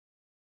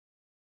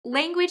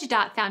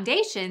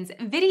Language.Foundation's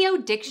Video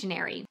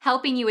Dictionary,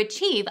 helping you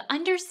achieve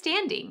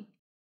understanding.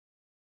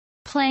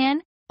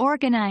 Plan,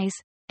 organize,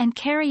 and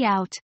carry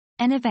out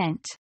an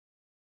event.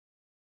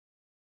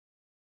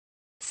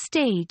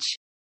 Stage.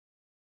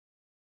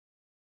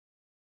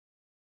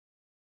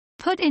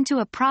 Put into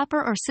a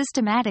proper or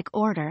systematic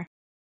order.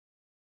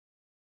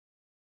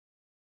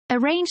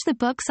 Arrange the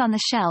books on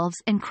the shelves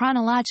in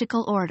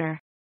chronological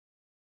order.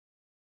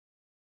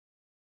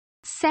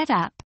 Set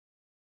up.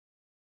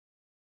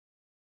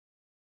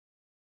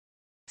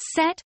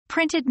 Set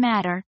printed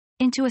matter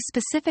into a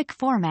specific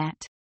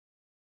format.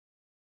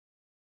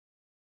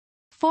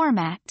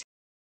 Format.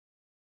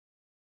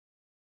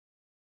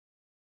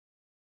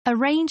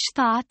 Arrange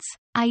thoughts,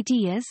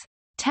 ideas,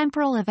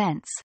 temporal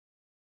events.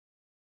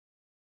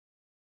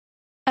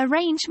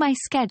 Arrange my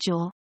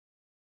schedule.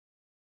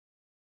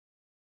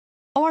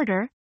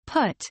 Order,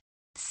 put,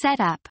 set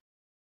up.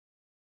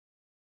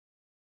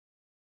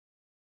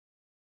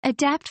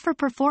 Adapt for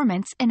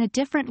performance in a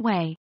different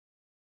way.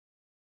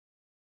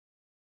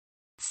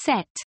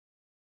 Set.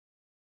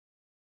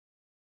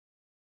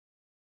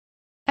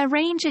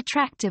 Arrange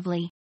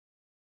attractively.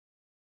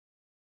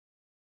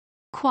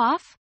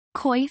 Coiffe,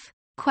 coif,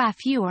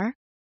 coiffure,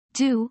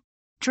 do,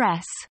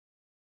 dress.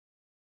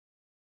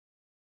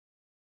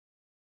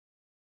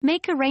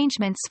 Make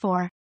arrangements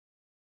for.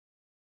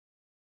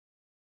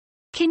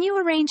 Can you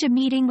arrange a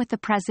meeting with the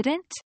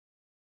president?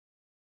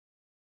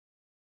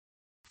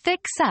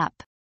 Fix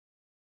up.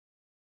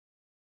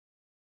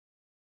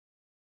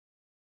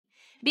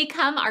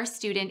 Become our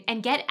student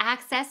and get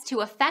access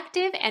to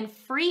effective and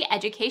free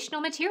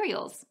educational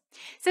materials.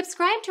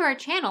 Subscribe to our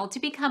channel to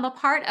become a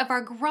part of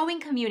our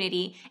growing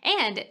community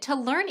and to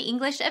learn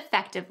English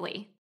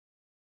effectively.